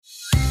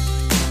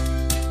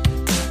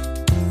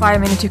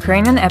5-Minute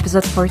Ukrainian,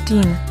 episode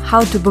 14.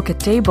 How to book a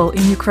table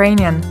in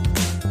Ukrainian.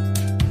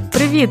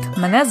 Привіт!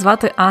 Мене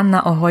звати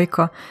Анна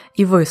Огойко,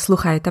 і ви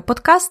слухаєте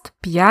подкаст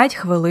 «5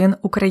 хвилин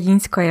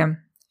української».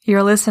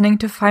 You're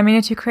listening to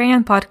 5-Minute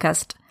Ukrainian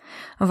podcast.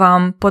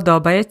 Вам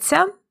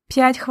подобається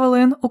 5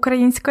 хвилин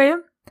української?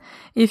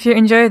 If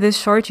you enjoy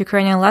these short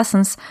Ukrainian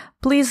lessons,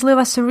 please leave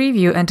us a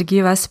review and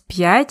give us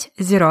 5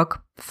 зірок,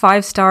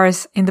 5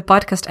 stars in the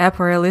podcast app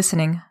where you're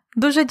listening.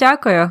 Дуже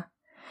дякую!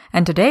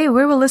 And today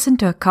we will listen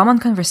to a common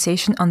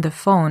conversation on the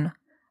phone.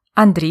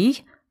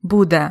 Андрій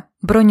буде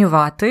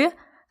бронювати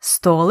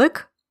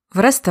столик в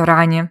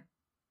ресторані.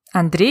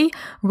 Андрій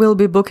will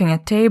be booking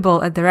a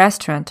table at the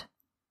restaurant.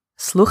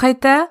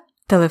 Слухайте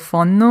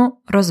телефонну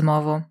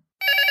розмову.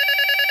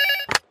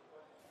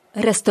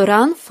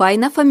 Ресторан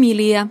 «Файна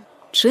фамілія».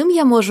 Чим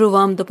я можу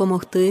вам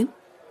допомогти?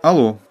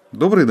 Алло,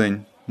 добрий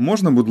день.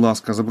 Можна, будь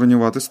ласка,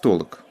 забронювати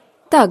столик?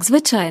 Так,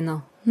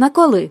 звичайно. На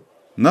коли?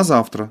 На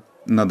завтра,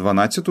 на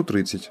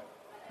 12:30.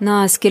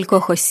 На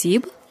скількох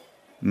осіб?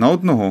 На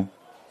одного.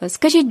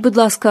 Скажіть, будь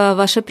ласка,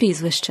 ваше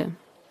прізвище.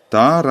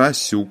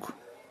 Тарасюк.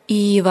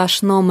 І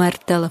ваш номер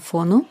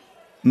телефону?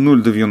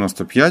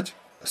 095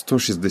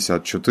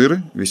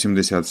 164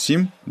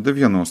 87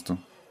 90.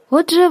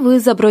 Отже, ви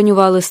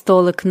забронювали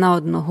столик на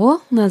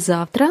одного на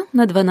завтра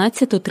на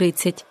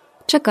 12:30.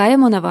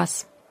 Чекаємо на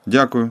вас.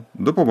 Дякую,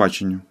 до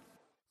побачення.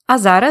 А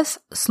зараз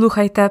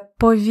слухайте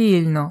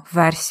повільну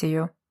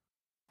версію.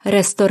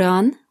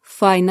 Ресторан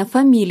 «Файна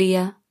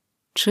фамілія».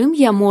 Чим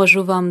я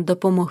можу вам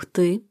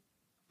допомогти?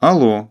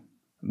 Алло,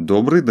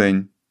 добрий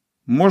день.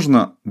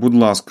 Можна, будь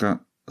ласка,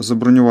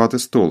 забронювати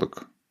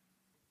столик?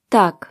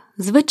 Так,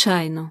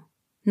 звичайно.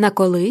 На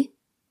коли?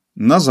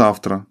 На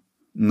завтра,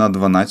 на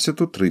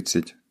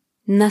 12:30.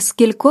 На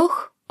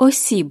скількох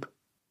осіб?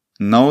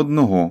 На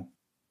одного.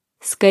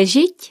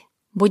 Скажіть,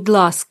 будь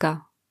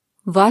ласка,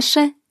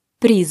 ваше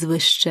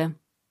прізвище.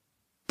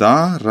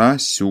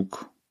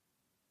 Тарасюк.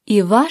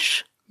 І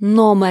ваш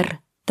номер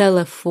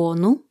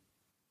телефону?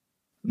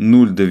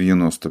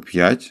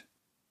 095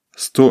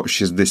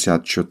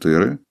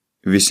 164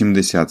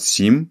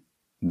 87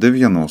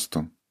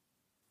 90.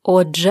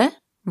 Отже,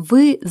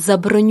 ви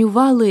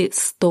забронювали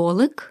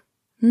столик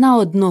на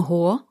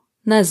одного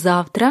на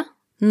завтра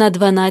на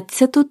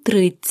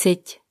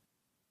 12:30.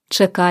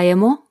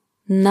 Чекаємо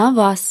на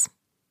вас.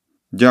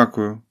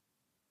 Дякую.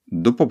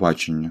 До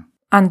побачення.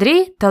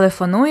 Андрій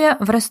телефонує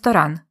в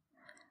ресторан.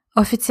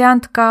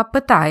 Офіціантка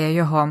питає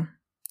його: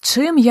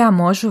 «Чим я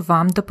можу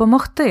вам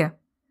допомогти?»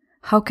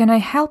 How can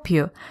I help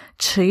you?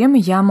 Чим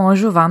я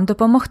можу вам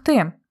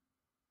допомогти?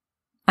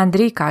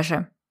 Андрій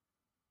каже: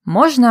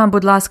 «Можна,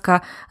 будь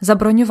ласка,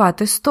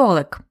 забронювати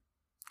столик?»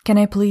 Can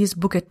I please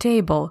book a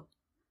table?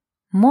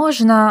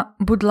 Можна,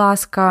 будь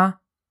ласка,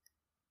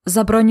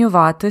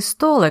 забронювати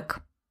столик?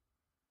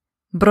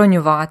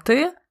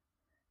 Бронювати,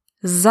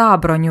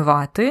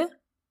 забронювати,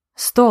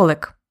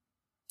 столик.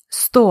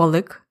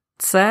 Столик –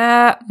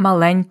 це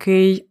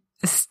маленький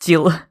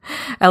стіл.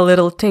 A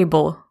little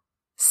table.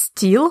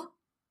 Стіл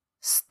 –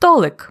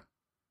 столик.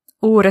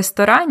 У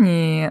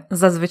ресторані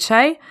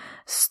зазвичай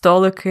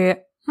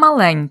столики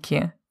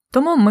маленькі,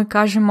 тому ми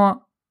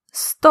кажемо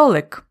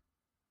 «столик».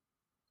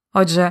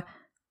 Отже,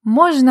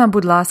 можна,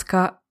 будь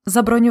ласка,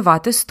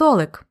 забронювати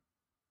столик?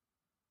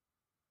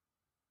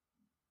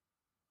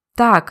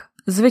 Так,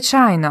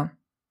 звичайно.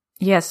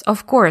 Yes,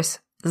 of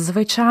course,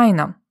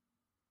 звичайно.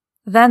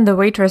 Then the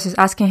waitress is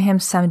asking him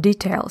some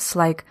details,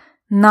 like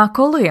 «на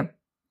коли?»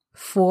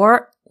 For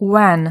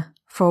when?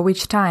 For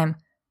which time?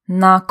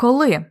 На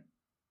коли?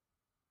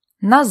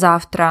 На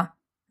завтра,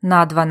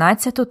 на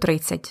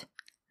 12:30.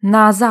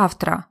 На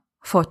завтра,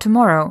 for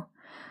tomorrow.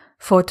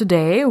 For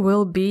today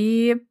will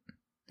be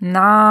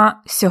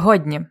на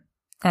сьогодні.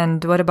 And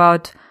what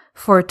about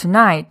for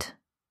tonight?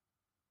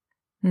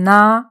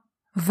 На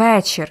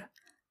вечір,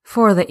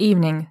 for the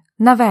evening,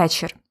 на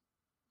вечір.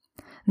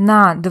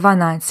 На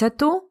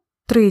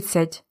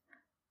 12:30,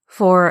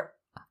 for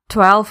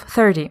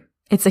 12:30.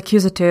 It's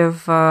accusative,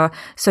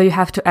 so you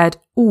have to add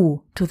 «у»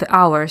 to the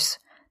hours.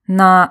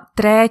 На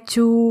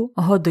 3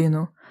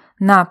 годину,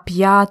 на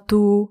 5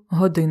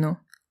 годину,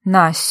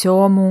 на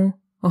 7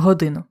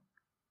 годину.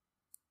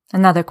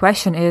 Another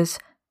question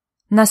is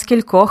на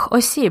скількох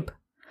осіб?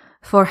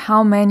 For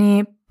how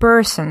many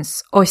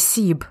persons?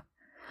 Осіб.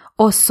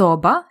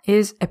 Особа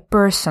is a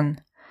person.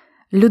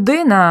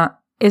 Людина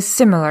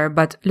is similar,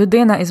 but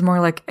людина is more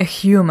like a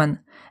human.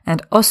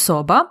 And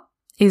особа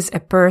is a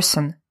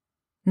person.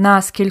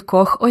 На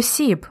скількох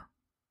осіб?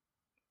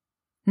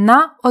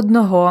 На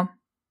одного.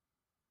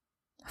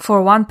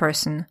 For one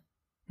person.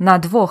 На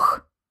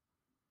двох.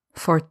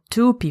 For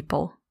two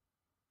people.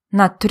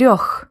 На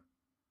трьох.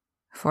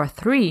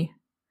 For three.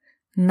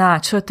 На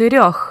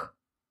чотирьох.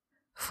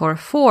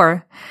 For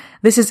four.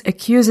 This is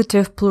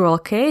accusative plural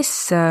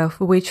case,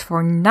 which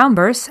for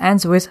numbers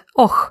ends with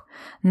ох.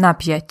 На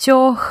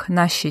п'ятьох,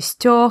 на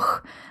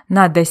шістьох,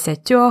 на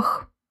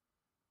десятьох.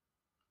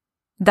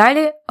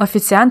 Далі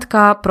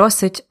офіціантка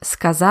просить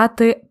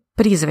сказати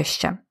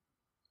прізвище.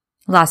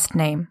 Last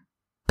name.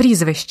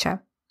 Прізвище.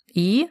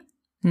 І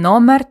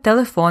Номер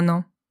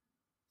телефону.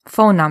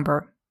 Phone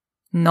number.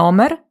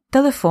 Номер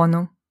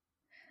телефону.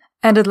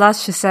 And at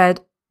last she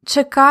said,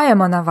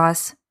 чекаємо на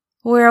вас.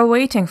 We are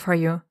waiting for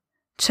you.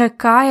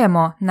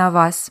 Чекаємо на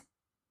вас.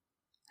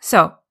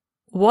 So,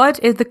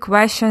 what is the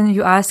question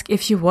you ask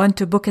if you want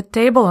to book a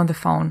table on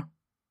the phone?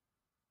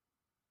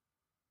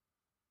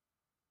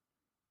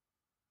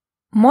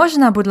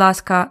 Можна, будь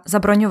ласка,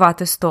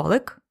 забронювати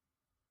столик?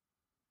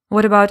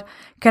 What about,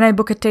 can I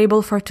book a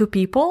table for 2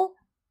 people?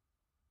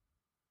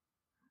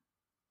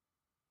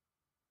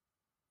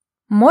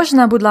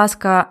 Можна, будь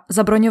ласка,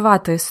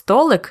 забронювати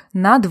столик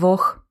на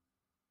 2?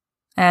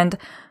 And,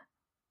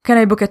 can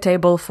I book a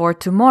table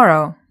for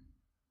tomorrow?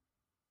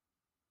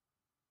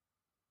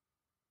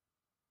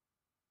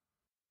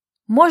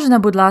 Можна,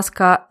 будь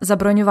ласка,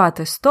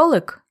 забронювати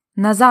столик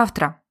на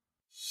завтра?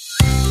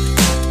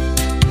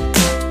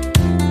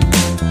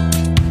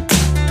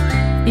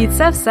 І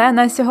це все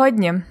на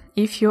сьогодні.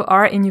 If you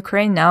are in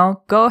Ukraine now,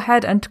 go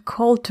ahead and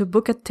call to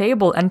book a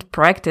table and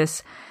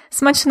practice.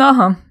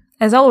 Смачного!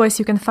 As always,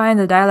 you can find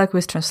the dialogue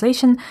with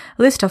translation,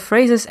 list of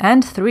phrases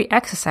and 3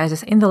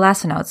 exercises in the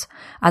lesson notes.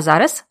 А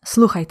зараз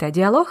слухайте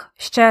діалог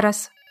ще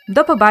раз.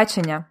 До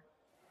побачення!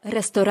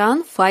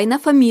 Ресторан «Файна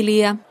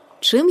фамілія».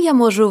 Чим я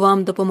можу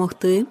вам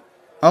допомогти?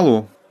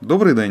 Алло,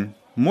 добрий день.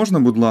 Можна,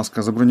 будь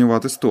ласка,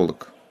 забронювати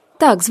столик?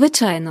 Так,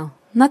 звичайно.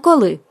 На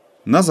коли?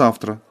 На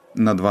завтра,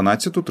 на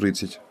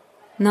 12:30.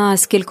 На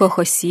скількох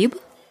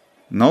осіб?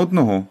 На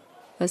 1.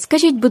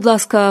 Скажіть, будь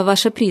ласка,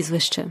 ваше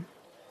прізвище.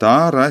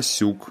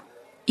 Тарасюк.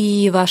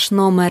 І ваш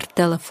номер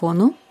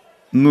телефону?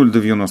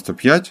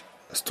 095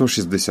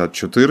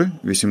 164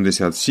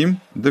 87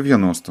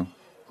 90.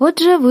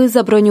 Отже, ви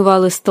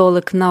забронювали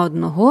столик на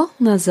 1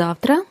 на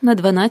завтра на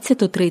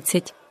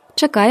 12:30.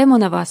 Чекаємо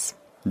на вас.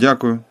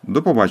 Дякую.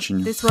 До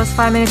побачення. This was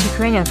 5 Minutes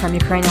Ukrainian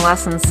from Ukrainian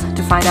Lessons.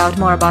 To find out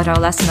more about our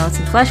lesson notes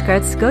and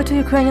flashcards, go to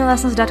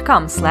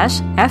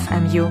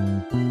ukrainianlessons.com/fmu.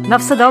 На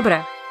все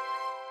добре!